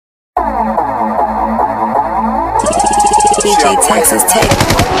DJ Texas, take.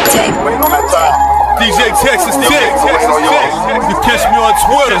 DJ Texas, take. You catch me on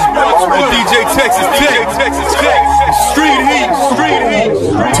Twitter. DJ Texas, take. Street heat.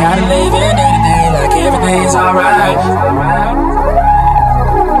 Tired of living day to day like everything's alright.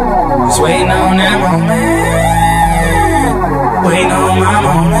 Just waiting on that moment. Waiting on my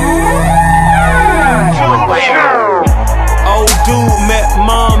moment. Old dude met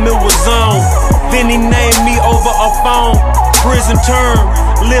mom, it was on. Then he named me over a phone. Prison term,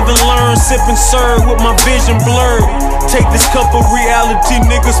 live and learn, sip and serve with my vision blurred. Take this cup of reality,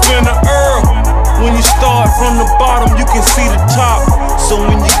 nigga, spin a herb. When you start from the bottom, you can see the top. So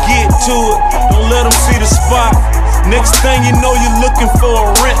when you get to it, don't let them see the spot. Next thing you know, you're looking for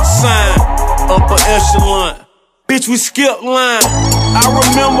a rent sign. Upper echelon, bitch, we skip line. I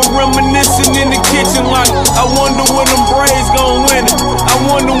remember reminiscing in the kitchen like, I wonder when them Braves gon' win it. I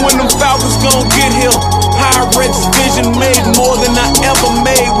wonder when them Falcons gon' get here. High Reg's vision made more than I ever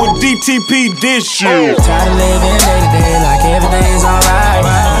made with DTP this year. Tired of living day to day like everything's alright.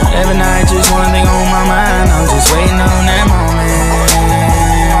 Every night just one thing on my mind. I'm just waiting on that moment.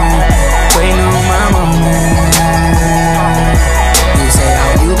 Waiting on my moment. You say,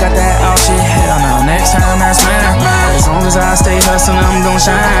 oh, you got that all shit. Hell no, next time that's mine. As long as I stay hustling, I'm gon'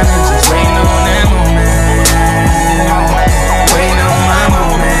 shine. And just waiting on that moment. Waiting on my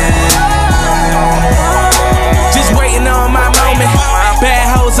moment. Just waiting on my moment.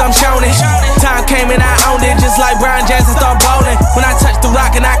 Bad hoes, I'm showing it. Time came and I owned it, just like Brian Jackson start bowling. When I touched the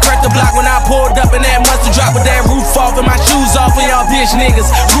rock and I cracked the block. When I pulled up and that mustard drop with that roof off and my shoes off and y'all bitch niggas.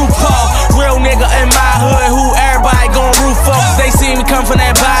 Roof off, real nigga in my hood who everybody gon' roof off. They see me come from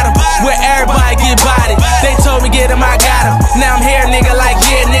that bottom where everybody get bodied. They told me get him, I got him. Now I'm here, nigga, like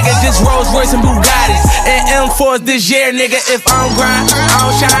yeah, nigga, just Rolls Royce and Bugattis and M4s this year, nigga. If I don't grind, I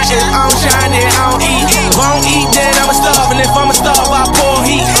don't shine.